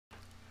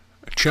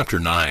Chapter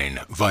 9.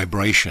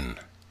 Vibration.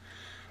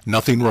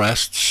 Nothing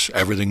rests,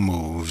 everything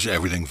moves,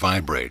 everything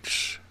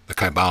vibrates. The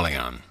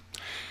Kybalion.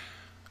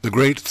 The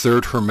great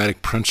third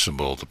Hermetic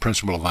principle, the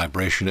principle of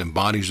vibration,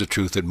 embodies the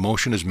truth that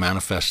motion is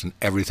manifest in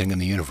everything in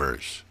the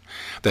universe,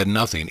 that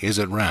nothing is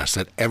at rest,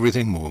 that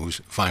everything moves,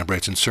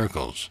 vibrates, and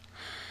circles.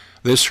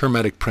 This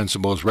Hermetic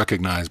principle is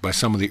recognized by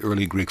some of the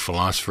early Greek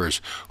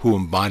philosophers who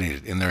embodied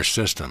it in their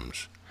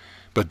systems.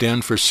 But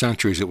then for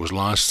centuries it was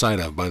lost sight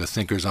of by the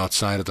thinkers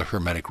outside of the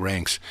Hermetic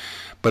ranks.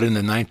 But in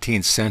the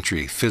 19th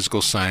century,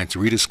 physical science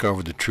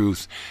rediscovered the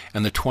truth,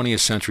 and the 20th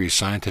century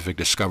scientific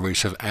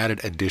discoveries have added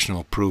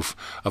additional proof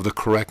of the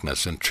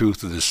correctness and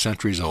truth of this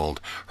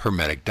centuries-old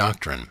Hermetic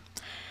doctrine.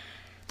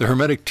 The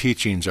Hermetic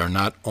teachings are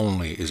not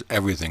only is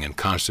everything in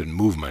constant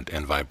movement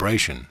and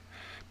vibration,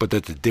 but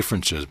that the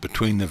differences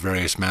between the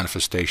various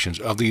manifestations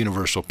of the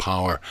universal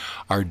power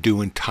are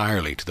due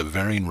entirely to the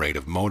varying rate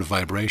of mode of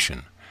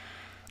vibration.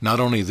 Not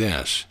only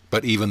this,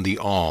 but even the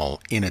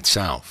all, in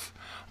itself,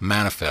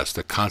 manifests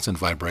the constant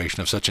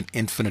vibration of such an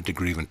infinite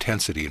degree of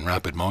intensity and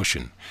rapid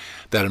motion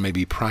that it may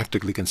be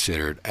practically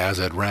considered as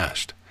at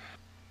rest.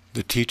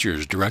 The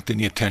teachers directing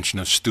the attention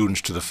of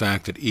students to the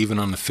fact that even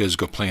on the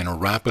physical plane a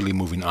rapidly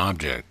moving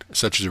object,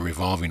 such as a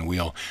revolving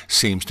wheel,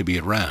 seems to be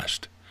at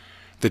rest.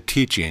 The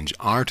teachings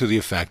are to the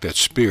effect that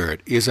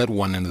spirit is at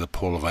one end of the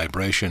pole of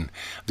vibration,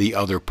 the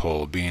other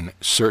pole being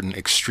certain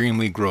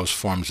extremely gross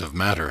forms of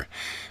matter.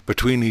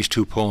 Between these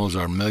two poles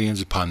are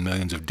millions upon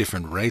millions of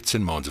different rates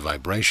and modes of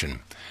vibration.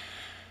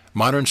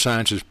 Modern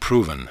science has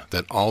proven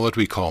that all that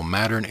we call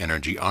matter and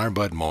energy are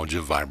but modes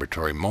of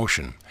vibratory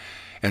motion,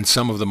 and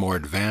some of the more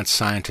advanced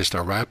scientists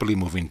are rapidly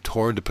moving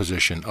toward the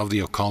position of the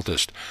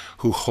occultist,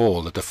 who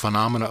hold that the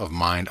phenomena of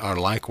mind are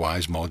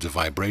likewise modes of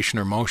vibration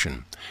or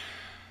motion.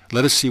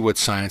 Let us see what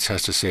science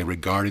has to say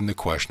regarding the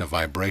question of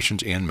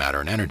vibrations in matter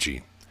and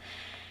energy.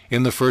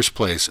 In the first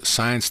place,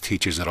 science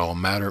teaches that all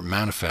matter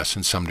manifests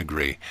in some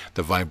degree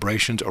the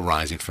vibrations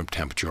arising from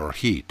temperature or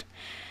heat.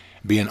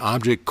 Be an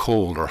object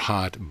cold or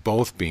hot,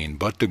 both being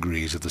but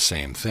degrees of the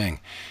same thing,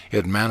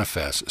 it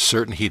manifests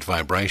certain heat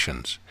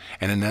vibrations,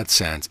 and in that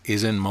sense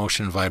is in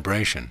motion and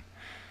vibration.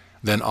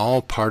 Then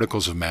all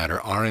particles of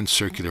matter are in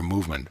circular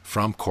movement,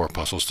 from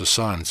corpuscles to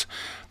suns.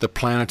 The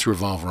planets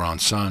revolve around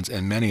suns,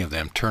 and many of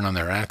them turn on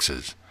their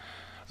axes.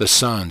 The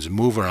suns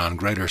move around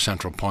greater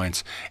central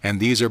points,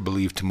 and these are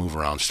believed to move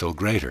around still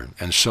greater,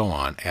 and so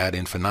on ad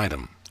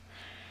infinitum.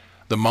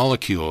 The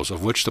molecules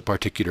of which the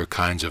particular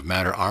kinds of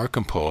matter are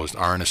composed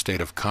are in a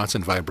state of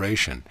constant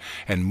vibration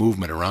and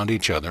movement around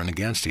each other and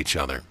against each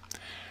other.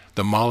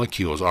 The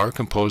molecules are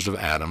composed of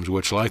atoms,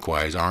 which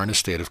likewise are in a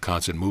state of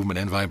constant movement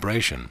and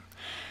vibration.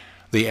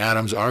 The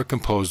atoms are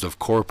composed of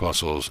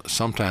corpuscles,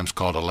 sometimes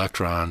called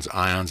electrons,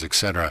 ions,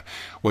 etc.,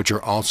 which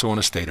are also in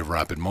a state of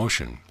rapid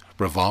motion,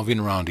 revolving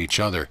around each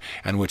other,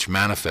 and which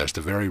manifest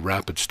a very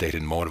rapid state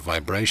and mode of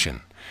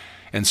vibration.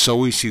 And so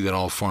we see that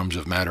all forms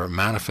of matter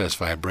manifest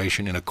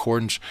vibration in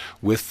accordance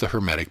with the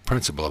Hermetic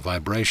principle of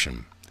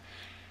vibration.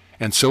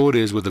 And so it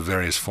is with the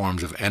various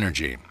forms of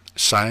energy.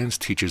 Science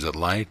teaches that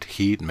light,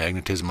 heat,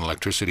 magnetism, and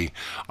electricity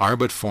are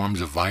but forms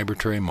of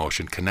vibratory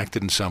motion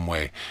connected in some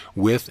way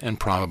with and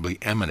probably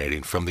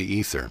emanating from the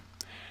ether.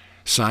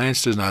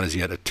 Science does not as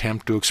yet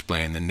attempt to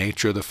explain the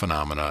nature of the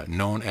phenomena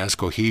known as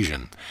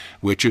cohesion,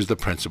 which is the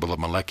principle of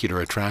molecular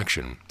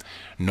attraction,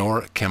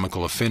 nor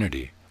chemical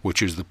affinity,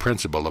 which is the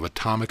principle of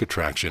atomic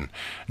attraction,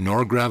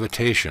 nor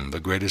gravitation, the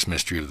greatest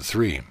mystery of the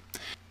three,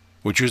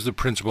 which is the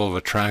principle of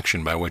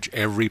attraction by which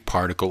every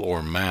particle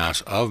or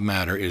mass of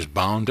matter is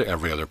bound to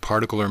every other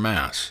particle or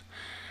mass.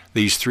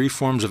 These three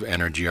forms of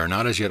energy are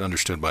not as yet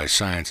understood by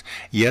science,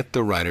 yet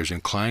the writers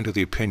incline to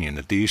the opinion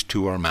that these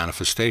two are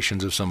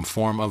manifestations of some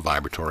form of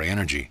vibratory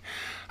energy,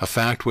 a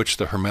fact which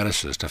the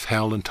Hermeticists have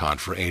held and taught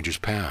for ages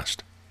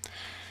past.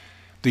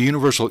 The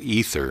universal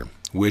ether,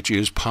 which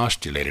is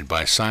postulated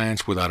by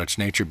science without its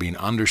nature being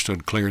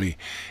understood clearly,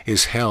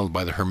 is held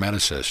by the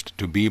Hermeticist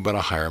to be but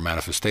a higher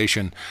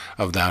manifestation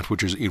of that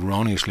which is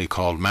erroneously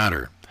called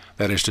matter,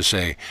 that is to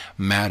say,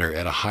 matter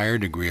at a higher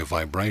degree of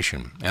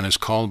vibration, and is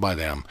called by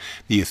them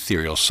the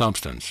ethereal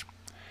substance.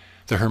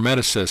 The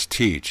Hermeticists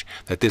teach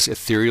that this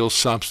ethereal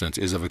substance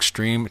is of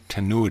extreme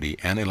tenuity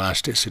and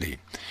elasticity,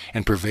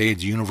 and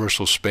pervades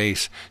universal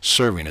space,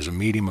 serving as a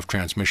medium of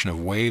transmission of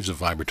waves of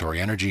vibratory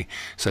energy,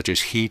 such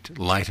as heat,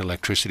 light,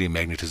 electricity,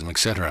 magnetism,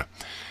 etc.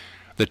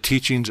 The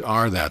teachings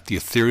are that the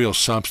ethereal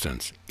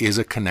substance is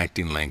a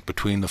connecting link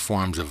between the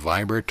forms of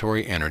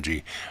vibratory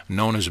energy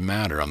known as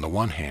matter on the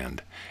one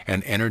hand,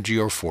 and energy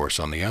or force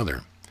on the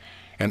other,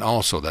 and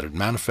also that it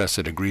manifests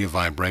a degree of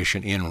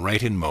vibration in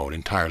rate and mode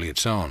entirely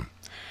its own.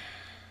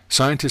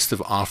 Scientists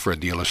have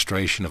offered the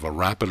illustration of a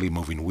rapidly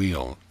moving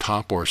wheel,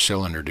 top or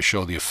cylinder, to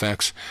show the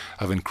effects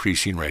of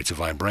increasing rates of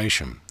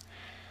vibration.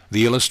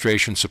 The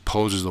illustration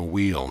supposes a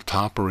wheel,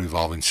 top or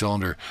revolving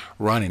cylinder,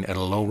 running at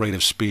a low rate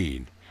of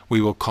speed.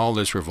 We will call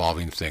this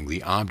revolving thing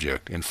the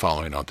object in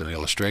following out the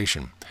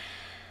illustration.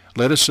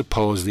 Let us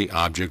suppose the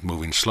object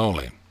moving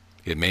slowly.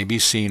 It may be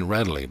seen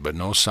readily, but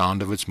no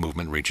sound of its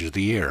movement reaches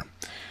the ear.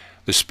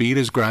 The speed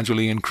is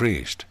gradually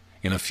increased.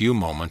 In a few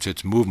moments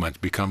its movements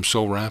become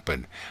so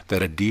rapid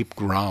that a deep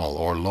growl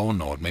or low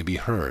note may be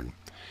heard.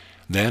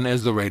 Then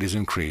as the rate is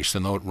increased, the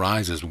note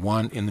rises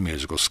one in the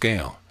musical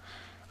scale.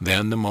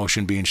 Then, the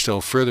motion being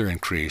still further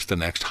increased, the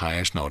next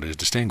highest note is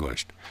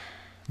distinguished.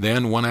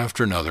 Then, one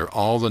after another,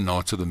 all the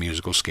notes of the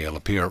musical scale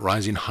appear,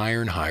 rising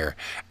higher and higher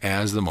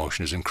as the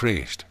motion is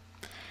increased.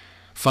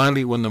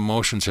 Finally, when the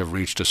motions have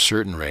reached a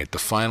certain rate, the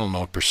final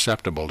note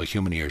perceptible to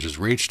human ears is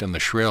reached, and the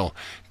shrill,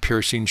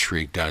 piercing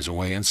shriek dies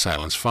away, and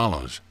silence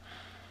follows.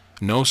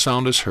 No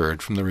sound is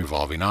heard from the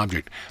revolving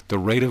object, the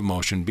rate of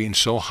motion being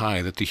so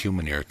high that the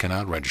human ear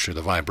cannot register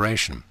the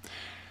vibration.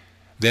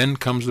 Then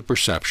comes the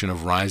perception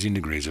of rising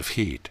degrees of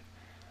heat.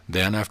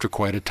 Then, after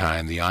quite a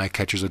time, the eye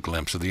catches a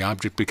glimpse of the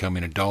object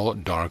becoming a dull,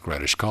 dark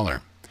reddish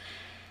color.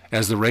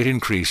 As the rate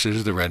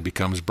increases, the red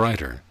becomes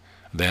brighter.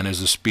 Then,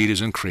 as the speed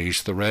is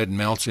increased, the red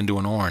melts into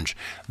an orange.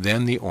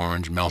 Then the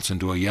orange melts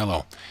into a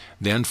yellow.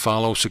 Then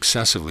follow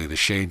successively the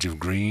shades of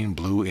green,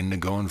 blue,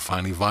 indigo, and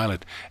finally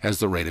violet as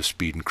the rate of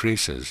speed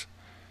increases.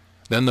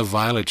 Then the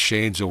violet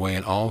shades away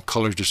and all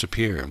colors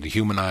disappear, the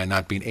human eye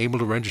not being able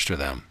to register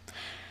them.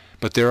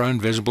 But there are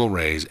invisible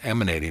rays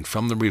emanating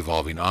from the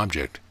revolving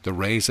object, the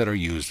rays that are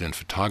used in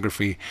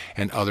photography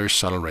and other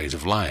subtle rays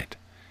of light.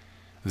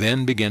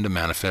 Then begin to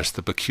manifest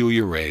the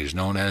peculiar rays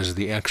known as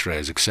the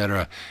X-rays,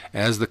 etc.,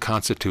 as the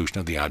constitution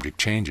of the object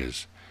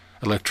changes.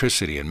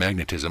 Electricity and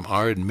magnetism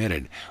are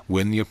admitted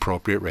when the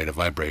appropriate rate of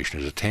vibration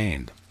is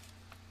attained.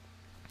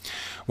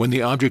 When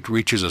the object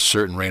reaches a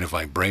certain rate of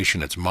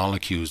vibration, its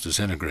molecules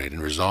disintegrate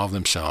and resolve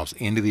themselves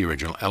into the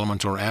original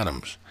elements or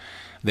atoms.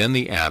 Then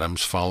the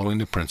atoms, following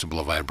the principle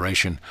of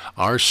vibration,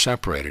 are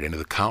separated into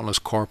the countless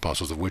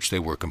corpuscles of which they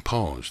were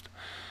composed.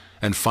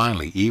 And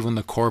finally, even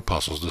the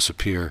corpuscles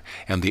disappear,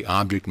 and the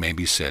object may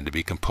be said to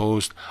be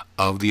composed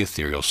of the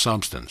ethereal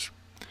substance.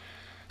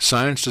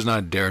 Science does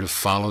not dare to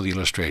follow the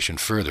illustration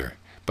further,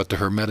 but the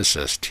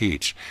Hermeticists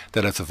teach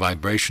that if the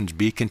vibrations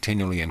be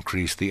continually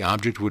increased, the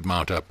object would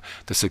mount up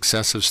the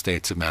successive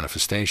states of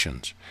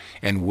manifestations,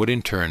 and would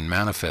in turn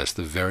manifest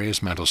the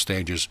various mental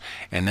stages,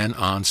 and then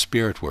on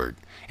spiritward,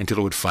 until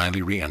it would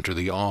finally re-enter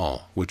the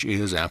All, which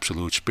is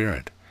absolute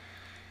spirit.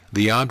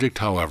 The object,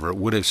 however,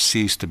 would have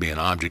ceased to be an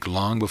object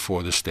long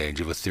before the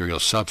stage of ethereal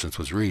substance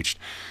was reached,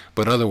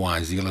 but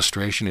otherwise the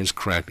illustration is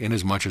correct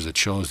inasmuch as it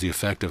shows the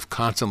effect of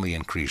constantly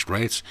increased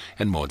rates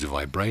and modes of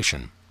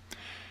vibration.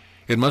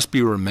 It must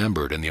be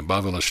remembered in the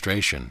above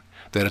illustration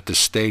that at the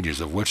stages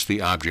of which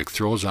the object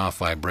throws off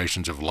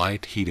vibrations of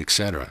light, heat,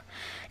 etc.,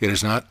 it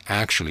is not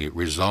actually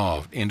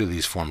resolved into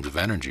these forms of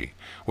energy,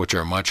 which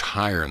are much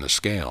higher in the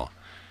scale,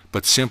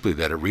 but simply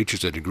that it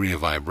reaches a degree of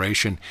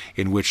vibration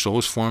in which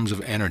those forms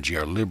of energy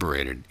are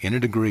liberated, in a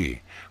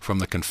degree, from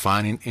the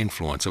confining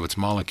influence of its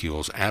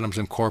molecules, atoms,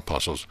 and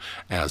corpuscles,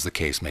 as the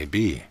case may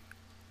be.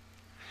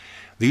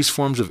 These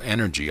forms of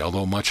energy,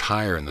 although much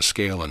higher in the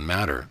scale and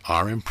matter,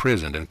 are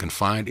imprisoned and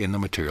confined in the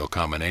material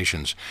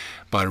combinations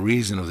by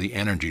reason of the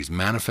energies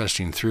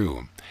manifesting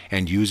through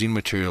and using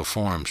material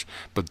forms,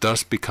 but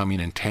thus becoming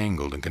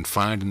entangled and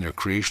confined in their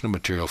creation of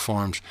material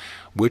forms,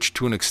 which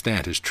to an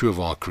extent is true of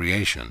all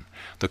creation,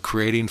 the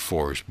creating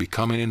force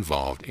becoming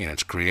involved in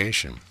its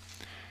creation.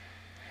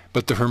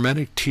 But the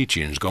Hermetic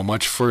teachings go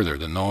much further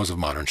than those of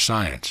modern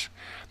science.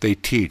 They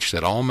teach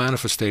that all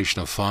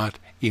manifestation of thought,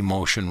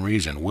 emotion,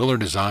 reason, will or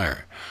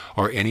desire,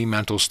 or any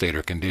mental state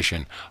or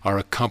condition, are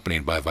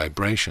accompanied by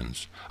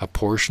vibrations, a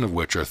portion of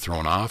which are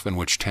thrown off and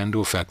which tend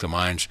to affect the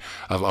minds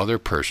of other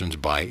persons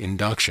by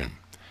induction.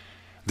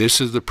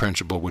 This is the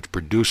principle which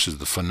produces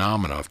the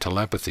phenomena of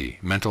telepathy,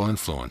 mental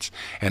influence,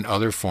 and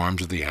other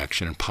forms of the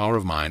action and power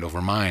of mind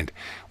over mind,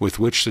 with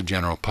which the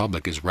general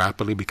public is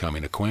rapidly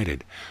becoming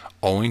acquainted,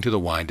 owing to the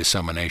wide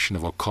dissemination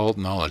of occult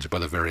knowledge by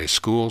the various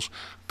schools,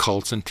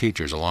 cults, and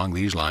teachers along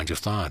these lines of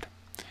thought.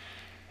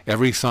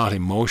 Every thought,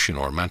 emotion,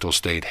 or mental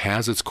state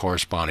has its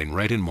corresponding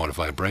rate and mode of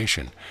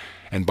vibration,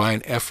 and by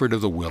an effort of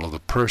the will of the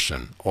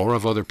person or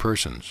of other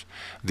persons,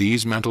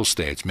 these mental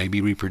states may be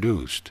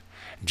reproduced,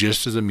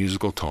 just as a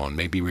musical tone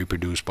may be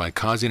reproduced by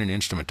causing an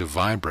instrument to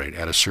vibrate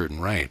at a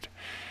certain rate,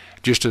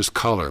 just as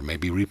color may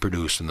be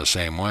reproduced in the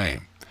same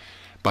way.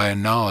 By a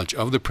knowledge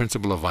of the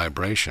principle of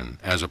vibration,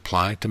 as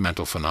applied to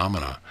mental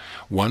phenomena,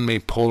 one may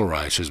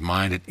polarize his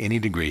mind at any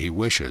degree he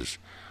wishes,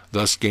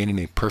 thus gaining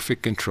a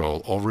perfect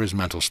control over his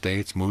mental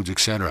states, moods,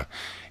 etc.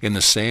 In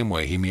the same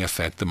way he may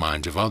affect the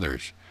minds of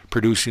others,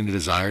 producing the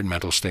desired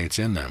mental states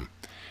in them.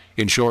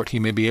 In short, he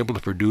may be able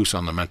to produce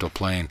on the mental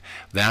plane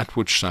that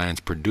which science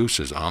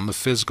produces on the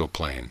physical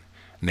plane,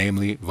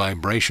 namely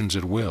vibrations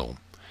at will.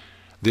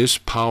 This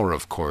power,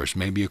 of course,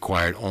 may be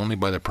acquired only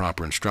by the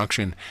proper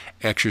instruction,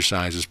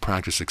 exercises,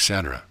 practice,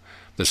 etc.,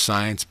 the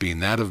science being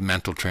that of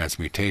mental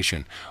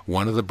transmutation,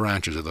 one of the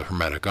branches of the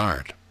Hermetic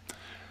art.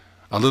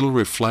 A little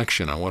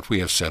reflection on what we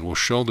have said will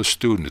show the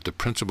student that the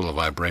principle of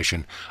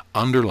vibration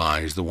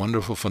underlies the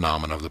wonderful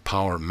phenomena of the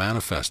power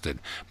manifested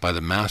by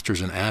the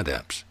masters and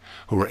adepts,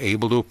 who are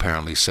able to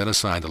apparently set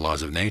aside the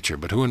laws of nature,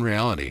 but who in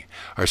reality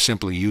are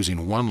simply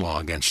using one law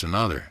against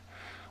another,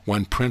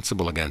 one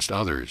principle against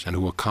others, and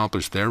who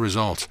accomplish their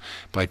results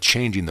by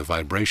changing the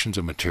vibrations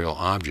of material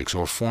objects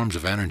or forms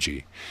of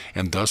energy,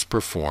 and thus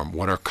perform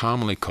what are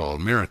commonly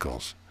called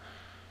miracles.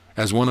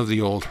 As one of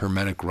the old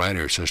Hermetic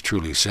writers has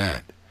truly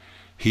said,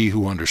 "He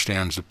who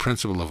understands the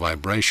principle of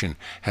vibration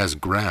has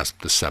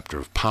grasped the scepter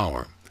of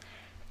power."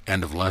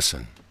 End of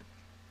lesson.